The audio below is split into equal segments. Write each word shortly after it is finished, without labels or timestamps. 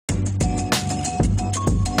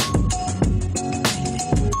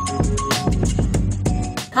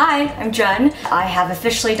Hi, I'm Jen. I have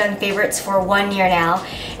officially done favorites for 1 year now,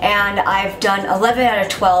 and I've done 11 out of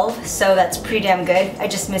 12, so that's pretty damn good. I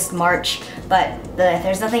just missed March, but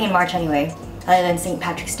there's nothing in March anyway, other than St.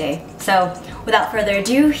 Patrick's Day. So without further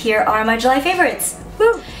ado, here are my July favorites.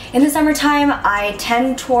 Woo! In the summertime, I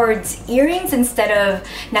tend towards earrings instead of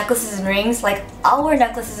necklaces and rings. Like, I'll wear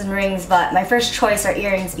necklaces and rings, but my first choice are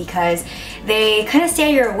earrings because they kind of stay out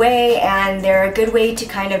of your way and they're a good way to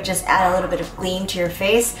kind of just add a little bit of gleam to your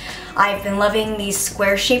face. I've been loving these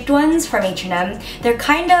square-shaped ones from H&M. They're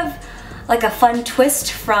kind of like a fun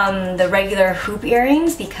twist from the regular hoop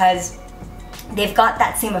earrings because they've got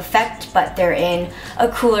that same effect, but they're in a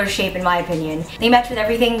cooler shape in my opinion. They match with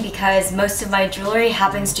everything because most of my jewelry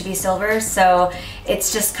happens to be silver, so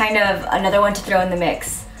it's just kind of another one to throw in the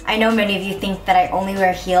mix. I know many of you think that I only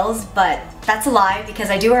wear heels, but that's a lie because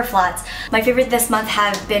I do wear flats. My favorite this month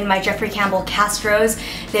have been my Jeffrey Campbell Castros.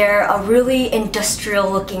 They're a really industrial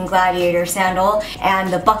looking gladiator sandal,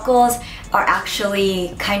 and the buckles are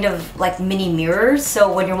actually kind of like mini mirrors,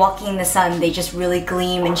 so when you're walking in the sun they just really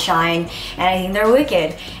gleam and shine, and I think they're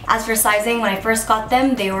wicked. As for sizing, when I first got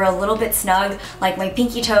them they were a little bit snug, like my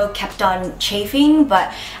pinky toe kept on chafing,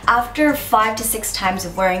 but after 5 to 6 times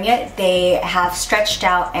of wearing it they have stretched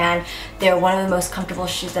out and they're one of the most comfortable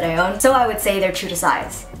shoes that I own, so I would say they're true to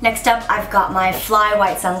size. Next up, I've got my fly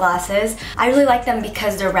white sunglasses. I really like them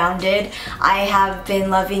because they're rounded. I have been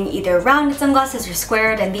loving either rounded sunglasses or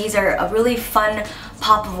squared, and these are a really fun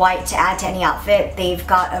pop of white to add to any outfit. They've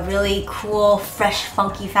got a really cool, fresh,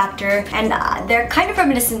 funky factor, and they're kind of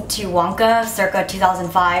reminiscent to Wonka circa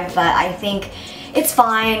 2005, but I think it's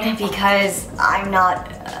fine because I'm not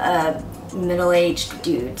a middle-aged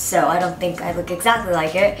dude, so I don't think I look exactly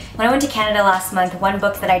like it. When I went to Canada last month, one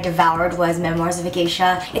book that I devoured was Memoirs of a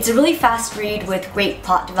Geisha. It's a really fast read with great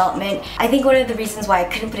plot development. I think one of the reasons why I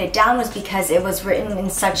couldn't put it down was because it was written in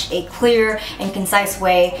such a clear and concise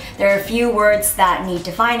way. There are a few words that need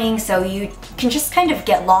defining, so you can just kind of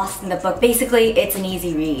get lost in the book. Basically, it's an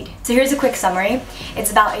easy read. So here's a quick summary.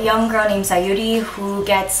 It's about a young girl named Sayuri who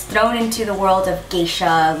gets thrown into the world of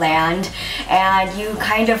geisha land, and you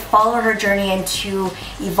kind of follow her journey into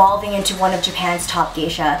evolving into one of Japan's top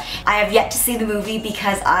geisha. I have yet to see the movie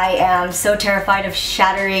because I am so terrified of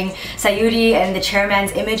shattering Sayuri and the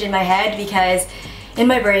chairman's image in my head, because in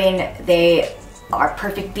my brain they are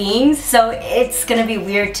perfect beings, so it's gonna be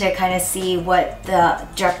weird to kind of see what the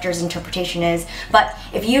director's interpretation is. But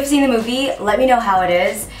if you've seen the movie, let me know how it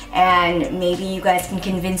is, and maybe you guys can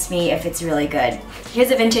convince me if it's really good.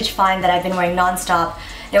 Here's a vintage find that I've been wearing non-stop.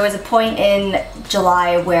 There was a point in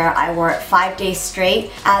July where I wore it 5 days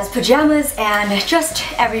straight as pajamas and just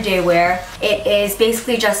everyday wear. It is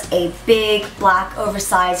basically just a big black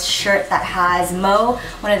oversized shirt that has Mo,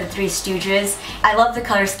 one of the Three Stooges. I love the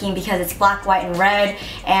color scheme because it's black, white, and red,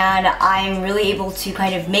 and I'm really able to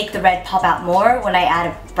kind of make the red pop out more when I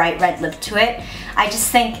add a bright red lip to it. I just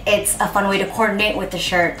think it's a fun way to coordinate with the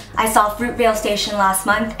shirt. I saw Fruitvale Station last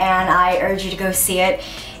month and I urge you to go see it.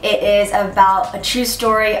 It is about a true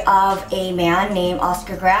story of a man named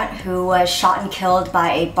Oscar Grant who was shot and killed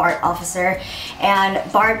by a BART officer.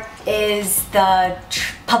 And BART is the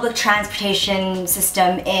public transportation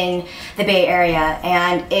system in the Bay Area,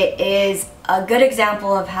 and it is a good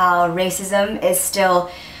example of how racism is still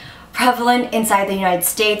prevalent inside the United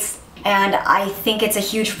States. And I think it's a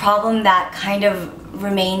huge problem that kind of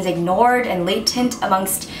remains ignored and latent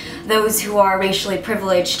amongst those who are racially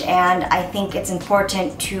privileged, and I think it's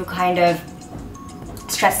important to kind of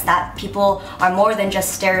stress that people are more than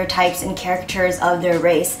just stereotypes and caricatures of their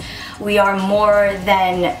race. We are more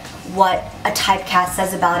than what a typecast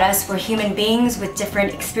says about us. We're human beings with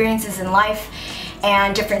different experiences in life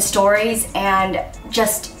and different stories, and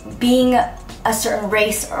just being a certain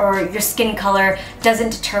race or your skin color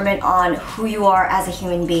doesn't determine on who you are as a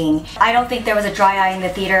human being. I don't think there was a dry eye in the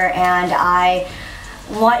theater, and I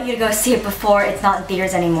want you to go see it before it's not in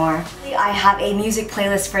theaters anymore. I have a music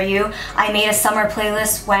playlist for you. I made a summer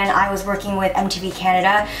playlist when I was working with MTV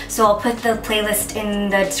Canada, so I'll put the playlist in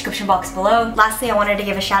the description box below. Lastly, I wanted to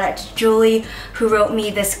give a shout out to Julie, who wrote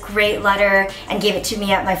me this great letter and gave it to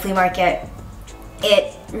me at my flea market.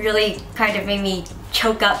 It really kind of made me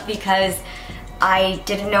choke up because I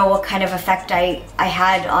didn't know what kind of effect I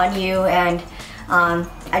had on you, and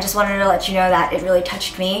I just wanted to let you know that it really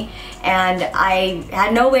touched me, and I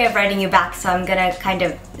had no way of writing you back, so I'm gonna kind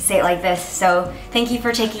of say it like this. So thank you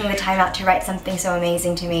for taking the time out to write something so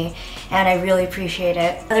amazing to me, and I really appreciate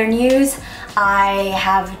it. Other news, I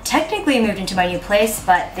have technically moved into my new place,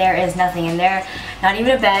 but there is nothing in there, not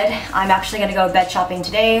even a bed. I'm actually gonna go bed shopping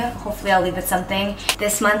today. Hopefully I'll leave with something.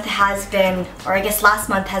 This month has been, or I guess last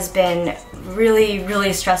month has been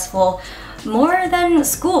really stressful, more than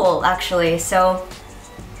school actually. So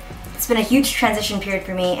it's been a huge transition period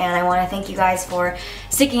for me, and I want to thank you guys for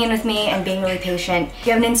sticking in with me and being really patient. If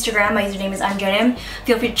you have an Instagram, my username is imjonim.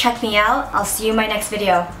 Feel free to check me out. I'll see you in my next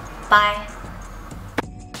video. Bye.